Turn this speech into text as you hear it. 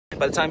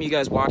By the time you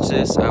guys watch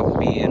this, I will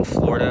be in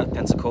Florida,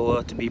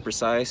 Pensacola to be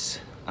precise,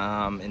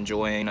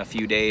 enjoying a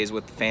few days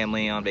with the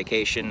family on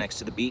vacation next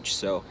to the beach.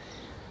 So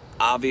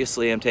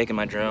obviously I'm taking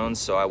my drones,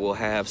 so I will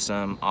have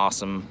some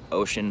awesome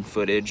ocean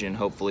footage and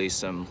hopefully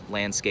some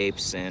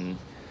landscapes and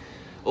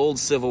old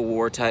Civil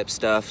War type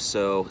stuff.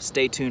 So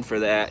stay tuned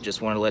for that.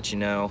 Just wanted to let you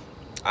know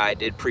I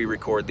did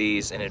pre-record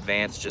these in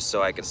advance just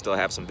so I can still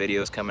have some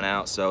videos coming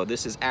out. So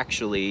this is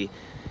actually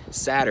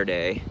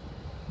Saturday.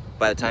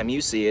 By the time you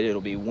see it, it'll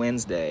be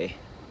Wednesday,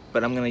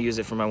 but I'm gonna use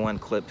it for my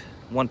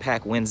one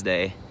pack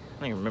Wednesday. I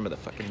don't even remember the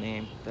fucking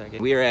name.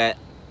 We are at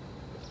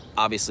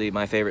obviously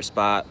my favorite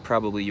spot,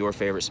 probably your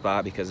favorite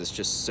spot, because it's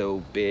just so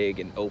big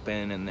and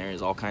open and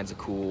there's all kinds of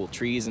cool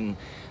trees and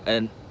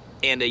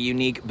a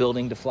unique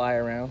building to fly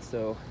around.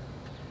 So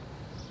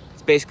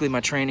it's basically my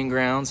training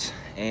grounds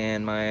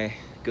and my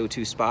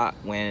go-to spot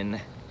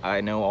when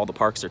I know all the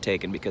parks are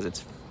taken, because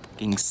it's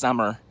fucking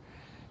summer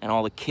and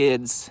all the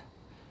kids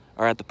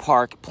are at the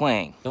park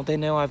playing. Don't they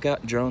know I've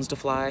got drones to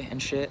fly and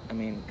shit? I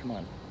mean, come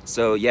on.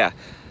 So yeah,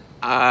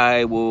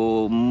 I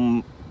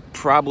will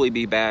probably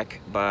be back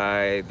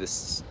by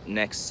this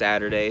next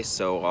Saturday,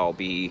 so I'll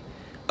be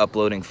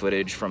uploading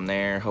footage from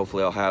there.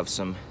 Hopefully I'll have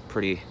some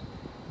pretty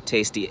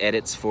tasty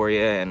edits for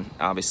you, and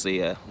obviously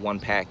a one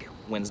pack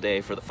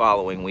Wednesday for the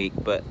following week.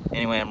 But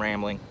anyway, I'm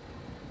rambling.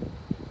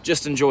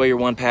 Just enjoy your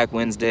one pack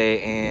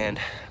Wednesday, and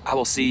I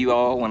will see you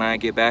all when I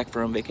get back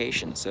from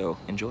vacation, so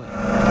enjoy.